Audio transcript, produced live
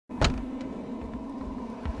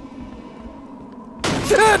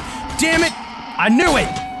Damn it! I knew it!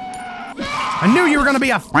 I knew you were gonna be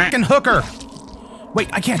a fucking hooker! Wait,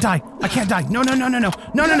 I can't die. I can't die. No, no, no, no, no.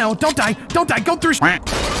 No, no, no. Don't die. Don't die. Go through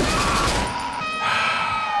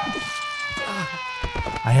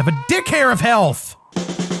I have a dick hair of health!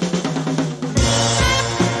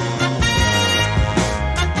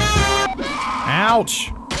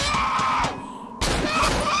 Ouch!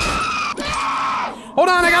 Hold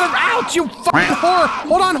on, I gotta- ouch, you fucking whore!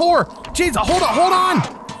 Hold on, whore! Jeez, hold on, hold on!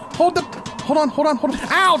 Hold on.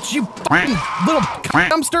 Ouch, you fucking little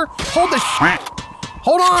dumpster! Hold the shit!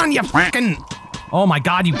 Hold on, you fucking- oh my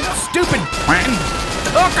god, you stupid fucking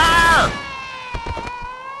hooker!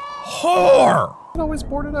 Whore! It always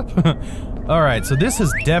boarded up. Alright, so this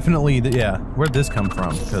is definitely the- yeah, where'd this come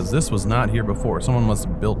from? Because this was not here before. Someone must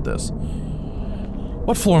have built this.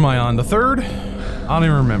 What floor am I on? The third? I don't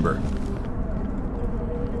even remember.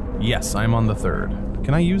 Yes, I'm on the third.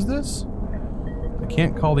 Can I use this? I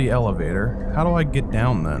can't call the elevator. How do I get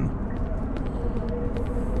down then?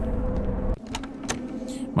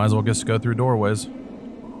 Might as well just go through doorways.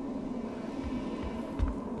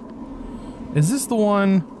 Is this the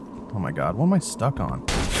one? Oh my god, what am I stuck on?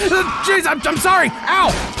 Jeez, I'm sorry! Ow!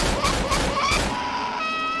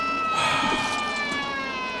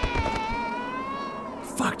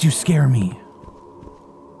 Fuck, you scare me.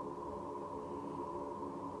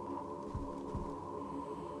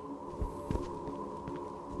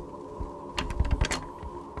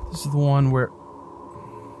 This is the one where...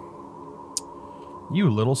 you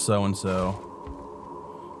little so-and-so.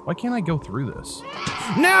 Why can't I go through this?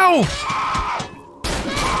 No!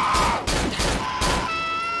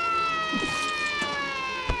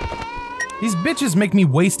 These bitches make me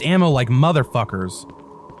waste ammo like motherfuckers.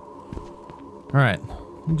 Alright,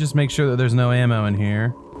 let me just make sure that there's no ammo in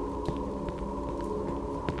here.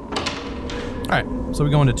 Alright, so we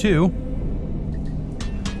go into 2.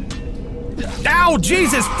 Ow,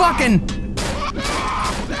 Jesus fucking!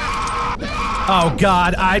 Oh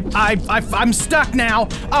god, I'm stuck now.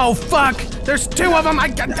 Oh fuck, there's 2 of them.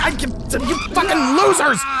 You fucking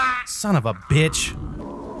losers! Son of a bitch.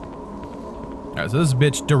 Alright, so this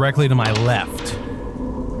bitch directly to my left.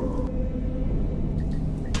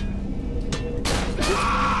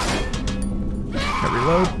 Okay,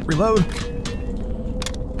 reload.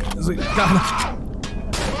 God.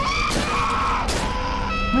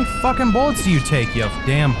 How many fucking bullets do you take, you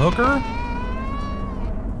damn hooker?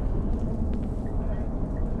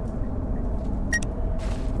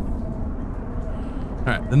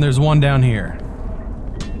 Alright, then there's one down here.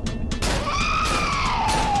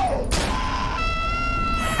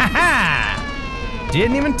 Ha-ha!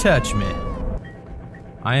 Didn't even touch me.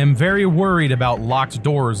 I am very worried about locked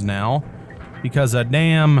doors now, because a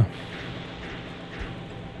damn... oh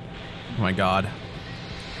my god.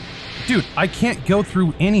 Dude, I can't go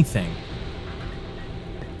through anything.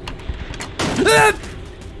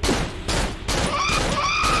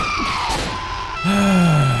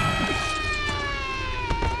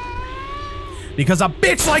 Because a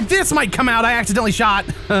bitch like this might come out I accidentally shot.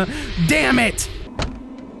 Damn it.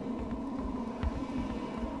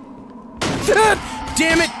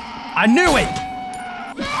 Damn it. I knew it.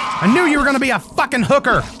 I knew you were gonna be a fucking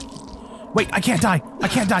hooker. Wait, I can't die. I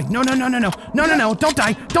can't die. No, no, no, no, no. No, no, no. Don't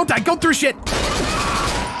die. Don't die. Go through shit.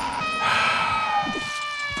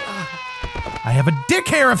 I have a dick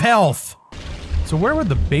hair of health. So where would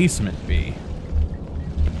the basement be?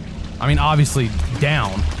 I mean, obviously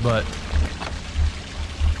down, but...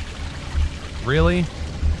 really?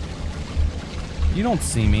 You don't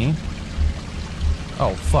see me.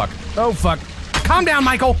 Oh, fuck. Oh, fuck. Calm down,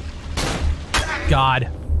 Michael. God.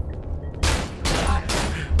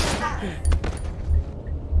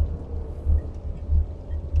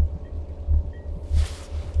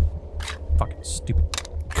 Fucking stupid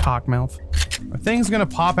cockmouth. Are things gonna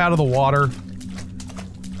pop out of the water?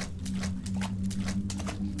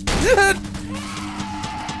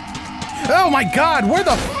 Oh my god, where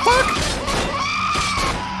the fuck?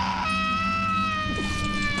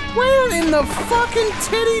 Where in the fucking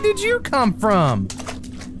titty did you come from?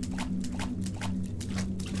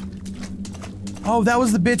 Oh, that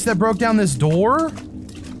was the bitch that broke down this door?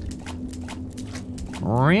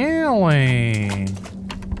 Really?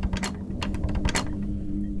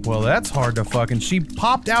 Well, that's hard to fucking... she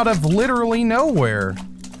popped out of literally nowhere.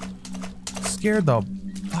 Scared the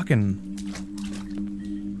fucking...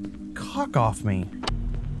 cock off me.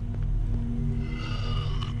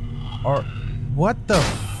 Or... what the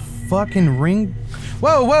fucking ring?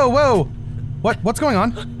 Whoa, whoa, whoa! What's going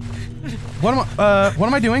on? What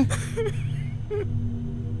am I doing?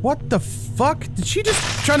 What the fuck? Did she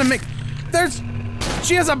just try to make...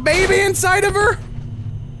 she has a baby inside of her?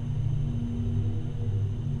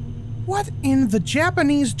 What in the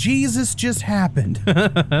Japanese Jesus just happened?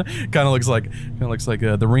 Kinda looks like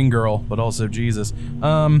the Ring Girl, but also Jesus.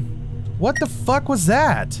 What the fuck was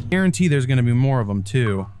that? Guarantee there's gonna be more of them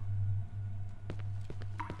too.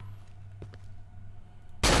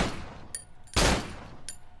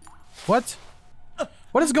 What?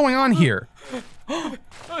 What is going on here? Oh,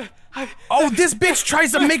 this bitch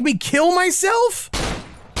tries to make me kill myself?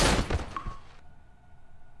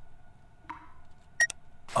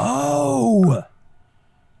 Oh!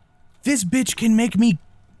 This bitch can make me...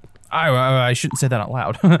 I shouldn't say that out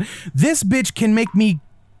loud. This bitch can make me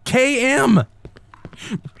KM!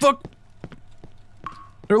 Fuck!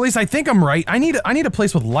 Or at least I think I'm right. I need a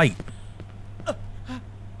place with light.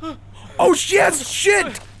 Oh, yes!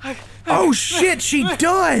 Shit! Oh shit, she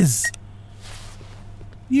does!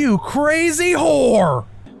 You crazy whore!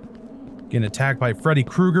 Getting attacked by Freddy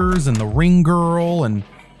Krueger's and the Ring Girl and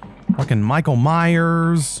fucking Michael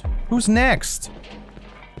Myers. Who's next?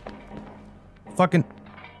 Fucking...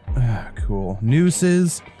 cool.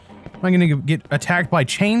 Nooses. Am I gonna get attacked by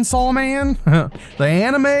Chainsaw Man? The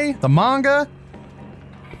anime? The manga?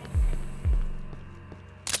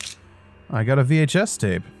 I got a VHS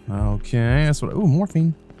tape. Okay, that's what... Ooh,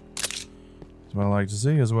 morphine. That's what I like to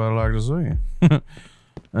see, is what I like to see.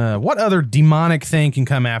 What other demonic thing can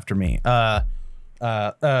come after me? The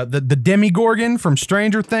Demigorgon from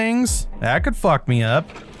Stranger Things? That could fuck me up.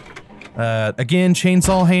 Again,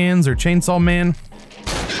 Chainsaw Hands or Chainsaw Man.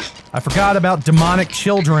 I forgot about demonic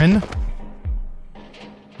children.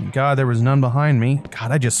 God, there was none behind me.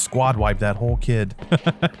 God, I just squad wiped that whole kid.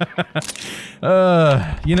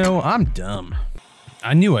 You know, I'm dumb.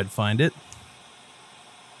 I knew I'd find it.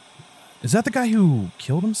 Is that the guy who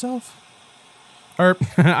killed himself? Or,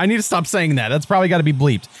 I need to stop saying that. That's probably got to be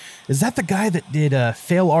bleeped. Is that the guy that did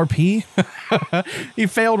fail RP? He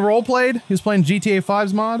failed roleplayed? He was playing GTA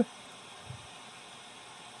 5's mod?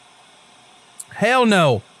 Hell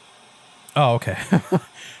no. Oh, okay.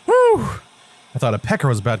 Whew. I thought a pecker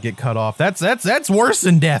was about to get cut off. That's worse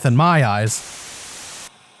than death in my eyes.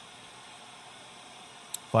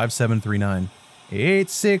 5739.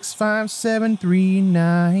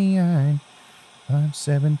 865739.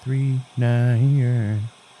 5739.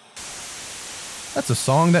 That's a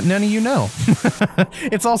song that none of you know.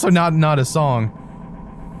 It's also not a song.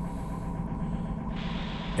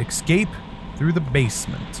 Escape through the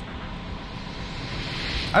basement.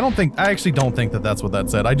 I actually don't think that that's what that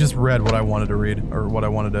said. I just read what I wanted to read, or what I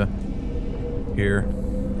wanted to hear.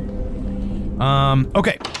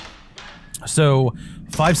 Okay. So,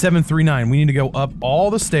 5739, we need to go up all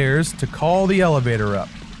the stairs to call the elevator up.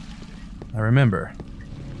 I remember.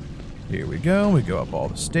 Here we go up all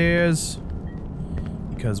the stairs.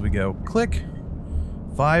 Because we go click.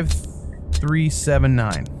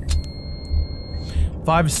 5379.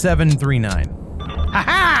 5739.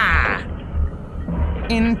 Aha!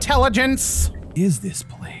 Intelligence! Is this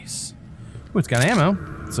place? Oh, it's got ammo,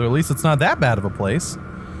 so at least it's not that bad of a place.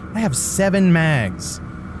 I have 7 mags.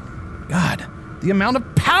 God, the amount of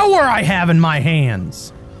power I have in my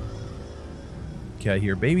hands. Okay, I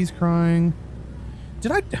hear babies crying.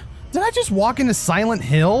 Did I just walk into Silent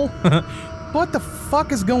Hill? What the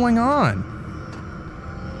fuck is going on?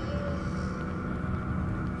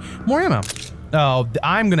 More ammo. Oh,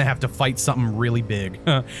 I'm gonna have to fight something really big.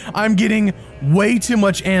 I'm getting way too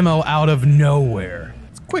much ammo out of nowhere.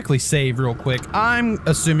 Let's quickly save real quick. I'm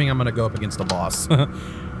assuming I'm gonna go up against a boss.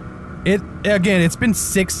 Again, it's been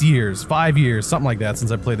 6 years, 5 years, something like that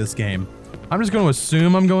since I played this game. I'm just gonna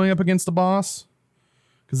assume I'm going up against a boss.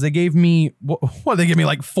 Because they gave me, what, they gave me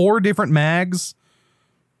like 4 different mags?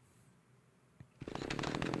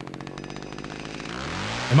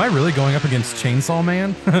 Am I really going up against Chainsaw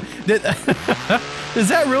Man? Is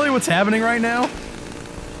that really what's happening right now?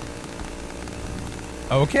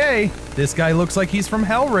 Okay, this guy looks like he's from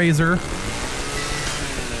Hellraiser.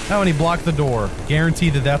 Oh, and he blocked the door. Guarantee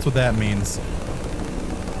that that's what that means.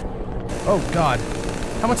 Oh god.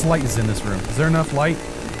 How much light is in this room? Is there enough light?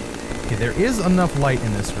 Okay, there is enough light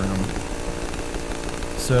in this room.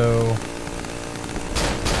 So...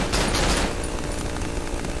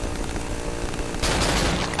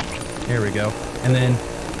 There we go. And then...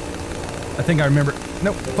 I think I remember...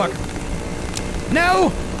 Nope, fuck.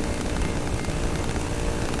 No!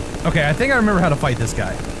 Okay, I think I remember how to fight this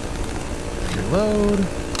guy. Reload.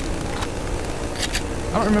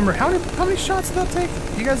 I don't remember... How many shots did that take?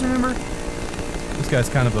 Do you guys remember? This guy's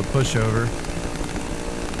kind of a pushover. I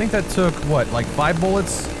think that took, what, like 5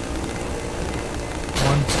 bullets?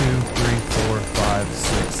 1, 2, 3, 4, 5,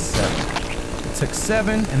 6, 7. It took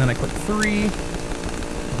 7, and then I click 3.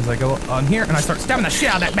 Because I go on here, and I start stabbing the shit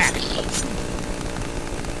out of that back.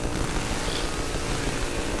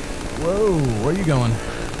 Whoa, where are you going?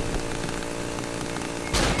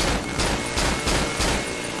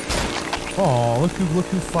 Oh, look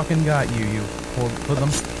who fucking got you, you hoodlum.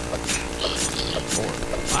 4,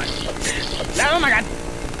 5. Oh my god!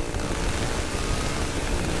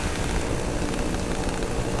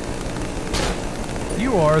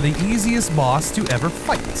 You are the easiest boss to ever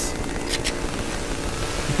fight.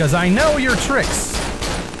 Because I know your tricks.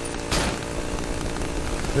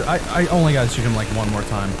 I only gotta shoot him like one more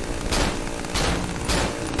time.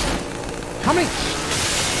 How many?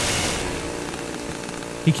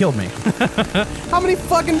 He killed me. How many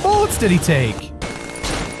fucking bullets did he take?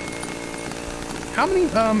 How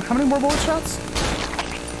many more bullet shots?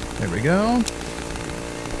 There we go.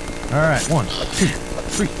 All right, 1, 2,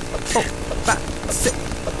 3, 4, 5,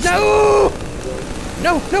 6. No!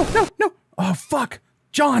 No, no, no, no! Oh fuck,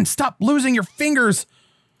 John, stop losing your fingers.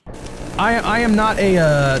 I am not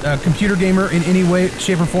a computer gamer in any way,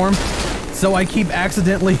 shape, or form, so I keep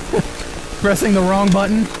accidentally pressing the wrong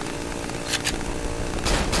button.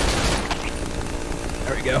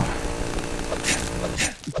 There we go.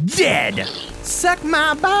 Dead! Suck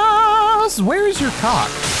my balls! Where's your cock?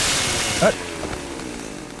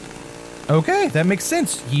 Okay, that makes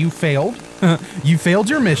sense. You failed. You failed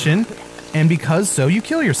your mission, and because so, you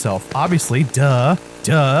kill yourself. Obviously, duh.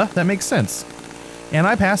 That makes sense. And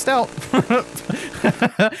I passed out.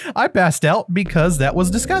 I passed out because that was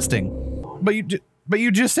disgusting. But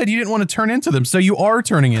you just said you didn't want to turn into them, so you are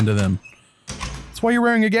turning into them. That's why you're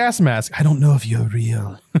wearing a gas mask. I don't know if you're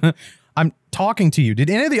real. I'm talking to you. Did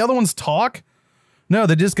any of the other ones talk? No,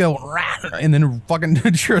 they just go and then fucking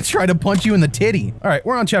try to punch you in the titty. All right,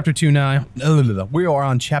 we're on chapter 2 now. We are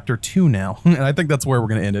on chapter 2 now, and I think that's where we're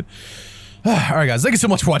gonna end it. All right, guys, thank you so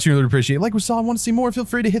much for watching. I really appreciate it. Like we saw and want to see more, feel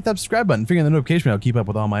free to hit that subscribe button. Figure the notification bell. Keep up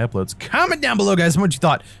with all my uploads. Comment down below, guys, what you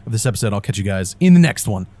thought of this episode. I'll catch you guys in the next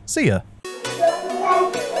one. See ya.